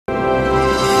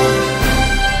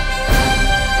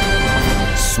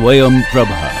Swayam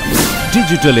Prabha.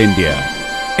 Digital India.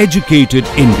 Educated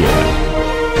India.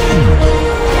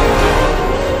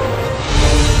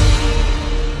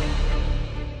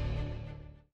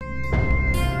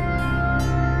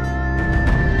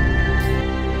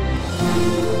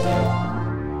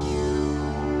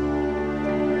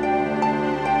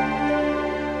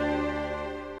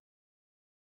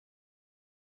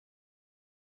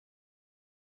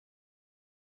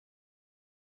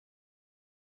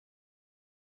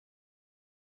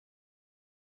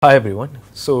 Hi everyone.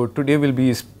 So today we'll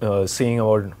be seeing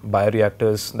about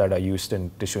bioreactors that are used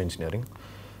in tissue engineering.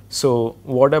 So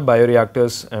what are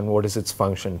bioreactors and what is its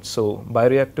function? So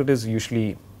bioreactor is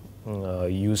usually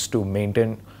used to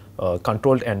maintain a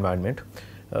controlled environment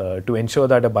to ensure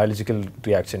that a biological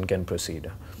reaction can proceed.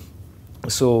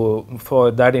 So for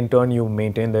that in turn you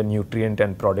maintain the nutrient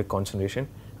and product concentration,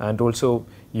 and also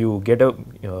you get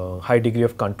a high degree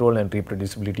of control and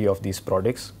reproducibility of these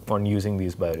products on using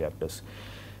these bioreactors.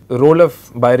 The role of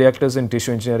bioreactors in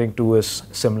tissue engineering too is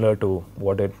similar to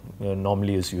what it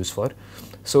normally is used for.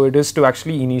 So it is to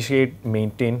actually initiate,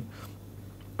 maintain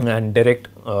and direct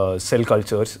cell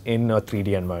cultures in a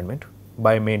 3D environment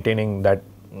by maintaining that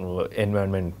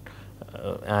environment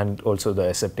and also the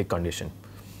aseptic condition.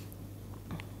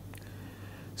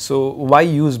 So why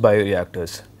use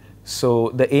bioreactors? So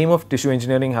the aim of tissue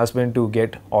engineering has been to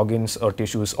get organs or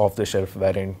tissues off the shelf,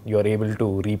 wherein you are able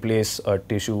to replace a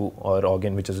tissue or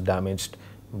organ which is damaged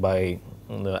by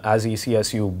as easy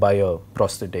as you buy a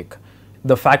prosthetic.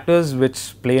 The factors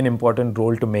which play an important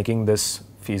role to making this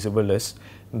feasible is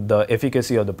the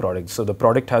efficacy of the product. So the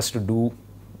product has to do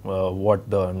what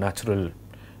the natural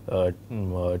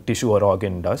tissue or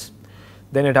organ does.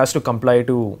 Then it has to comply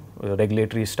to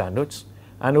regulatory standards,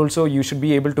 and also you should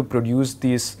be able to produce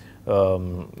these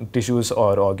tissues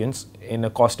or organs in a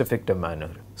cost-effective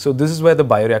manner. So this is where the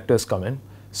bioreactors come in.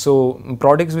 So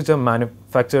products which are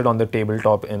manufactured on the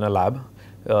tabletop in a lab,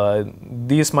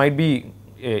 these might be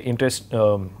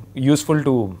useful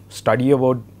to study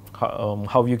about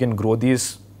how you can grow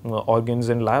these organs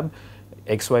in lab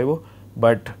ex vivo,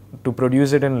 but to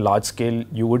produce it in large scale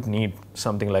you would need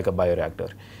something like a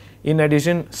bioreactor. In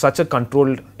addition, such a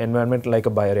controlled environment like a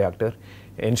bioreactor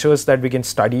ensures that we can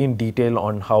study in detail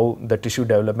on how the tissue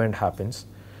development happens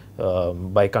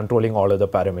by controlling all of the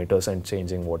parameters and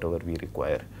changing whatever we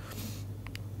require.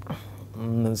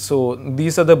 So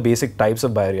these are the basic types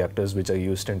of bioreactors which are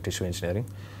used in tissue engineering.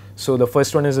 So the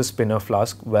first one is a spinner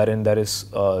flask, wherein there is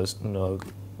a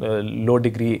low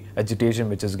degree agitation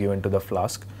which is given to the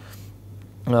flask.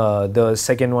 The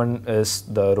second one is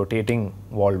the rotating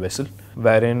wall vessel,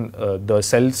 wherein the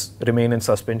cells remain in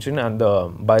suspension and the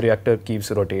bioreactor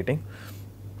keeps rotating.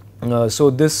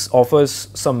 So this offers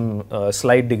some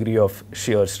slight degree of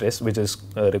shear stress which is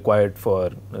required for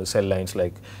cell lines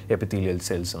like epithelial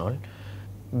cells and all.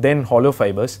 Then hollow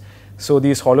fibers. So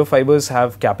these hollow fibers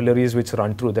have capillaries which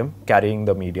run through them carrying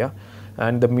the media,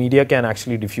 and the media can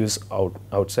actually diffuse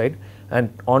outside,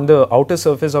 and on the outer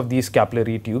surface of these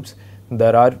capillary tubes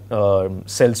there are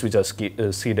cells which are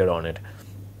seeded on it.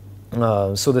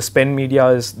 So the spent media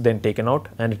is then taken out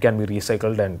and it can be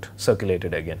recycled and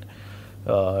circulated again.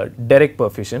 Direct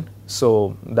perfusion,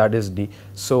 so that is D.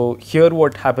 So here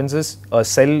what happens is a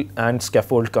cell and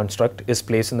scaffold construct is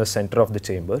placed in the center of the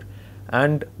chamber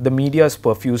and the media is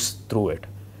perfused through it,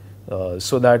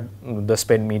 so that the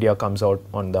spent media comes out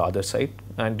on the other side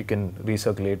and you can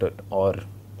recirculate it or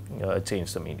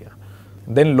change the media.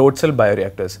 Then load cell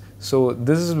bioreactors. So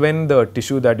this is when the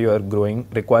tissue that you are growing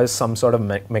requires some sort of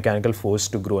mechanical force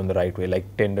to grow in the right way, like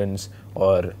tendons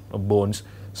or bones.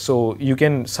 So you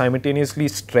can simultaneously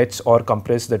stretch or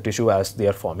compress the tissue as they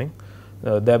are forming,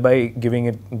 thereby giving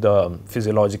it the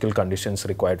physiological conditions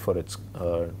required for its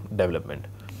development.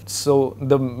 So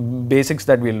the basics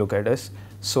that we look at is,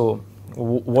 so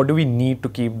what do we need to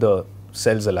keep the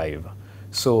cells alive?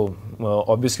 So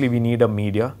obviously we need a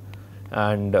media,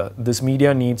 and this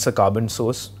media needs a carbon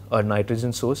source, a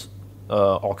nitrogen source,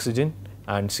 oxygen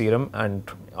and serum and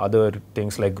other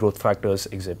things like growth factors,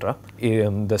 etc.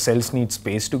 The cells need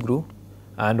space to grow,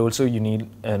 and also you need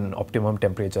an optimum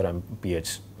temperature and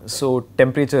pH. So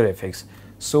temperature effects.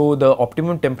 So the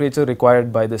optimum temperature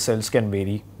required by the cells can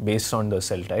vary based on the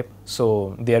cell type.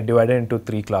 So they are divided into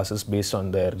 3 classes based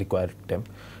on their required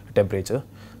temperature.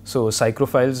 So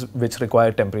psychrophiles, which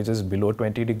require temperatures below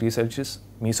 20 degrees Celsius,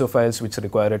 mesophiles, which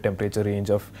require a temperature range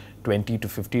of 20 to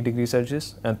 50 degrees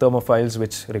Celsius, and thermophiles,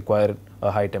 which require a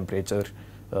high temperature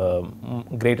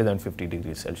greater than 50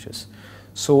 degrees Celsius.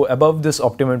 So above this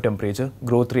optimum temperature,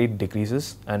 growth rate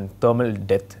decreases and thermal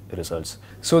death results.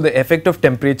 So the effect of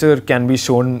temperature can be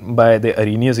shown by the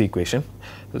Arrhenius equation.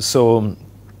 So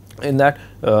in that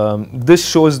this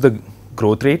shows the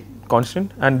growth rate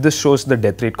constant and this shows the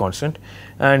death rate constant,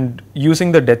 and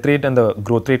using the death rate and the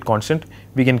growth rate constant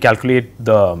we can calculate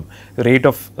the rate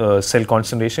of cell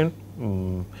concentration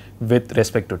with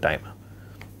respect to time.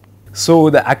 So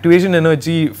the activation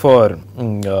energy for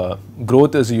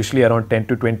growth is usually around 10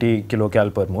 to 20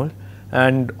 kilocal per mole,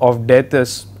 and of death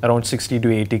is around 60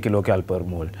 to 80 kilocal per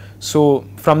mole. So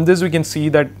from this we can see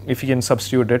that if you can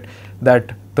substitute it,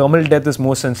 that thermal death is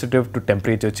more sensitive to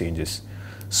temperature changes.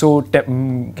 So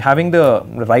having the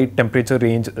right temperature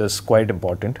range is quite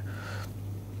important.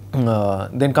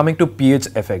 Then coming to pH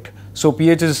effect. So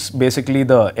pH is basically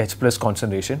the H plus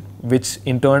concentration, which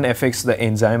in turn affects the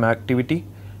enzyme activity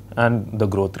and the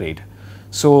growth rate.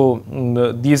 So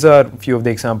these are few of the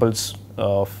examples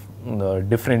of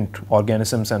different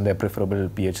organisms and their preferable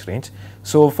pH range.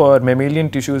 So for mammalian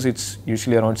tissues it's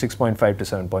usually around 6.5 to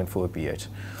 7.4 pH.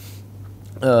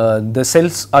 The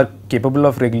cells are capable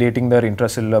of regulating their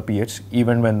intracellular pH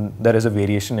even when there is a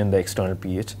variation in the external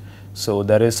pH. So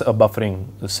there is a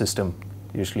buffering system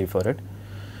usually for it.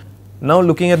 Now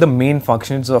looking at the main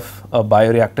functions of a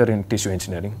bioreactor in tissue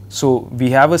engineering. So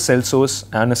we have a cell source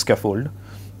and a scaffold.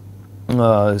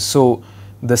 So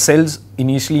the cells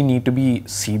initially need to be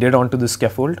seeded onto the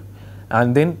scaffold,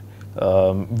 and then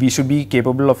we should be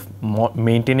capable of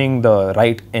maintaining the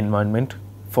right environment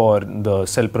for the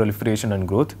cell proliferation and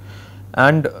growth,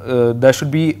 and there should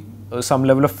be some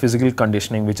level of physical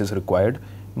conditioning which is required.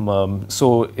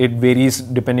 So it varies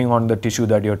depending on the tissue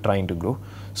that you are trying to grow.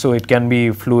 So it can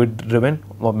be fluid driven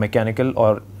or mechanical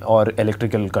or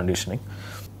electrical conditioning.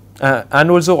 And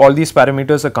also all these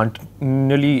parameters are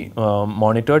continually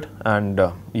monitored and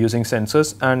using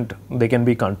sensors, and they can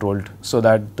be controlled so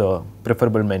that the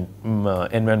preferable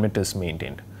environment is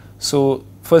maintained. So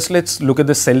first let's look at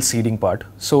the cell seeding part.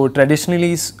 So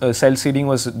traditionally cell seeding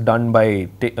was done by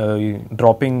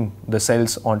dropping the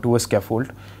cells onto a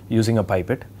scaffold using a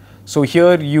pipette. So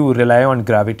here you rely on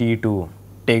gravity to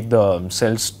take the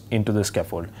cells into the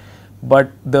scaffold.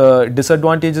 But the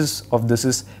disadvantages of this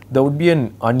is there would be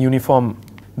an ununiform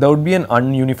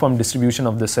distribution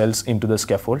of the cells into the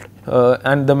scaffold,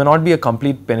 and there may not be a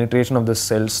complete penetration of the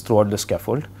cells throughout the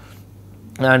scaffold,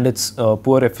 and its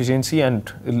poor efficiency and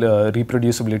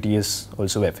reproducibility is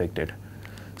also affected.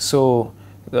 So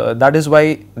that is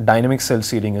why dynamic cell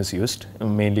seeding is used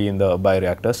mainly in the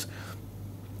bioreactors.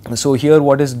 So here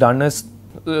what is done is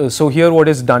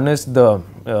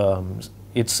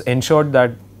it's ensured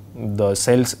that the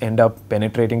cells end up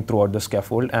penetrating throughout the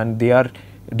scaffold and they are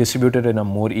distributed in a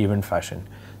more even fashion.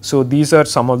 So these are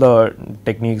some of the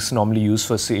techniques normally used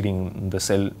for seeding the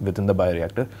cell within the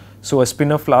bioreactor. So a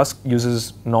spinner flask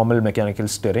uses normal mechanical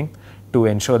stirring to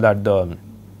ensure that the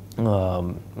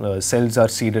cells are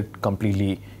seeded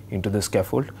completely into the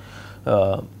scaffold.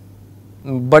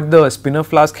 But the spinner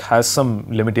flask has some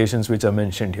limitations which are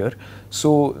mentioned here.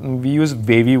 So we use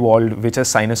wavy walled, which has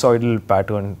sinusoidal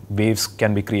pattern. Waves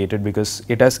can be created because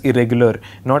it has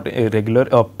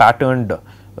patterned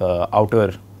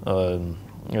outer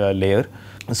layer.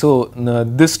 So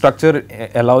this structure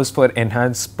allows for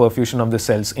enhanced perfusion of the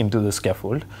cells into the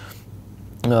scaffold.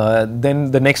 Then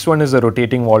the next one is the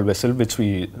rotating wall vessel, which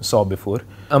we saw before.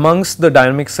 Amongst the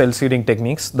dynamic cell seeding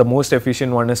techniques, the most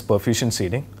efficient one is perfusion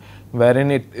seeding,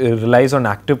 wherein it relies on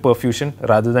active perfusion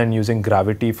rather than using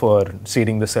gravity for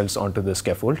seeding the cells onto the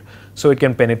scaffold. So it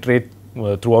can penetrate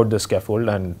throughout the scaffold,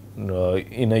 and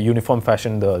in a uniform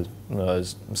fashion the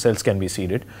cells can be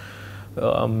seeded.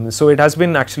 So it has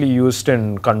been actually used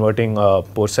in converting a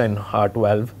porcine heart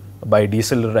valve by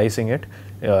decellularizing it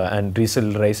and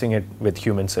recellularizing it with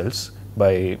human cells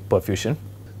by perfusion.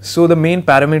 So the main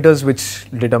parameters which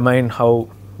determine how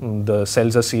the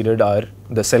cells are seeded are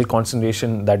the cell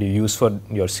concentration that you use for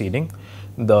your seeding,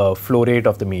 the flow rate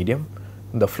of the medium,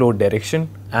 the flow direction,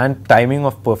 and timing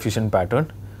of perfusion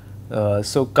pattern.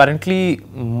 So currently,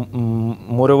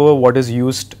 moreover, what is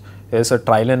used is a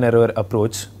trial and error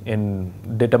approach in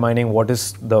determining what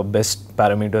is the best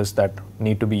parameters that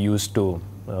need to be used to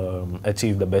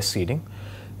achieve the best seeding.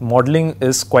 Modeling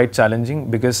is quite challenging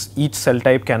because each cell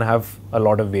type can have a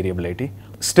lot of variability.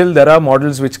 Still, there are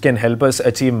models which can help us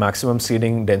achieve maximum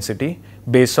seeding density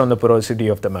based on the porosity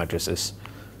of the matrices.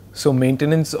 So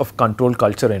maintenance of controlled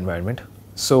culture environment.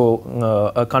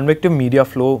 So a convective media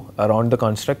flow around the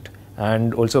construct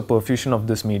and also perfusion of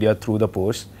this media through the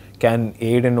pores can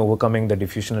aid in overcoming the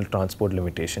diffusional transport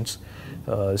limitations.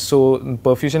 So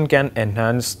perfusion can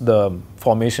enhance the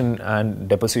formation and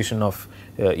deposition of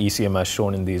ECM as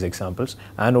shown in these examples,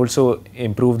 and also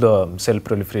improve the cell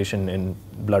proliferation in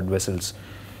blood vessels,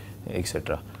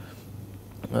 etc.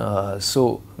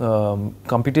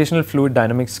 Computational fluid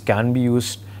dynamics can be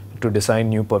used to design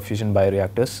new perfusion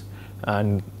bioreactors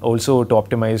and also to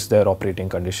optimize their operating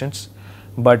conditions.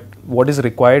 But what is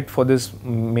required for this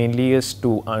mainly is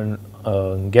to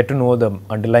get to know the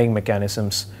underlying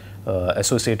mechanisms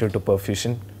associated to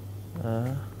perfusion,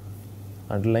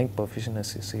 underlying perfusion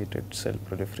associated cell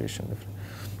proliferation.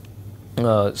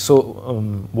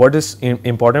 What is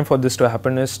important for this to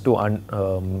happen is to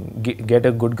get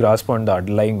a good grasp on the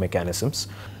underlying mechanisms.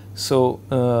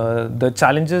 The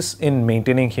challenges in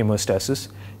maintaining homeostasis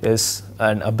is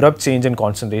an abrupt change in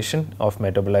concentration of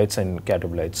metabolites and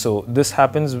catabolites. So this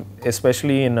happens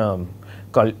especially in a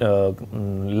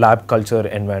lab culture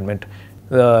environment.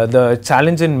 The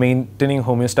challenge in maintaining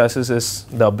homeostasis is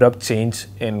the abrupt change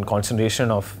in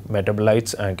concentration of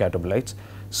metabolites and catabolites.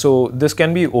 So this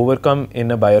can be overcome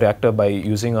in a bioreactor by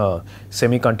using a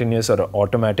semi-continuous or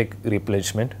automatic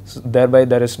replenishment. So thereby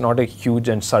there is not a huge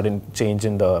and sudden change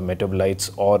in the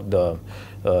metabolites or the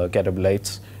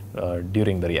catabolites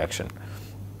during the reaction.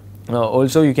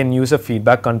 Also you can use a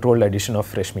feedback controlled addition of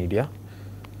fresh media.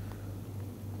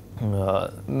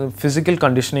 The physical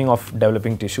conditioning of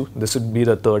developing tissue, this would be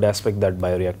the third aspect that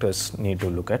bioreactors need to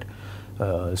look at.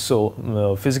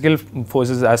 Physical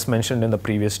forces, as mentioned in the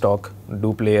previous talk,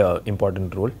 do play an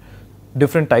important role.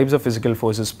 Different types of physical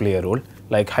forces play a role,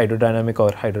 like hydrodynamic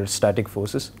or hydrostatic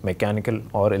forces, mechanical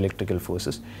or electrical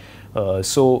forces.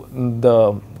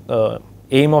 The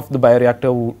aim of the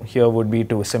bioreactor here would be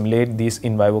to simulate these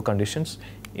in vivo conditions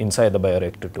inside the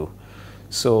bioreactor too.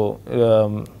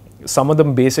 Some of the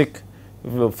basic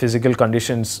physical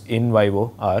conditions in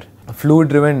vivo are fluid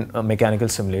driven mechanical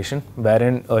simulation,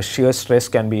 wherein a shear stress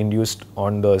can be induced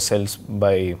on the cells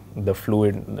by the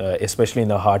fluid, especially in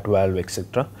the heart valve,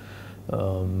 etc.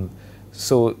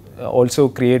 Also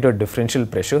create a differential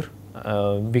pressure.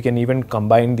 We can even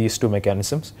combine these two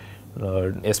mechanisms,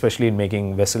 especially in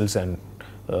making vessels and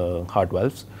heart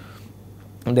valves.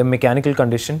 The mechanical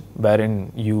condition,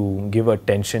 wherein you give a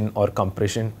tension or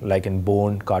compression like in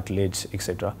bone, cartilage,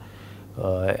 etc.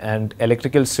 And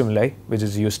electrical stimuli, which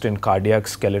is used in cardiac,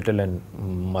 skeletal and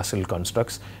muscle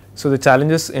constructs. So the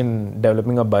challenges in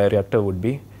developing a bioreactor would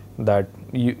be that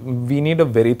we need a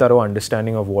very thorough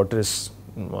understanding of what is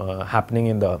happening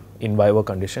in the in vivo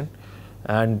condition,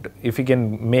 and if we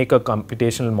can make a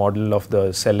computational model of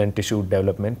the cell and tissue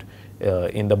development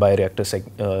in the bioreactor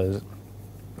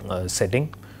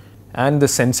setting, and the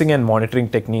sensing and monitoring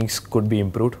techniques could be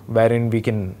improved, wherein we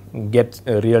can get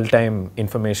real-time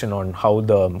information on how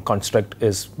the construct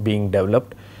is being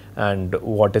developed and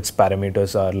what its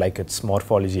parameters are, like its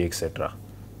morphology, etc.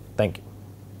 Thank you.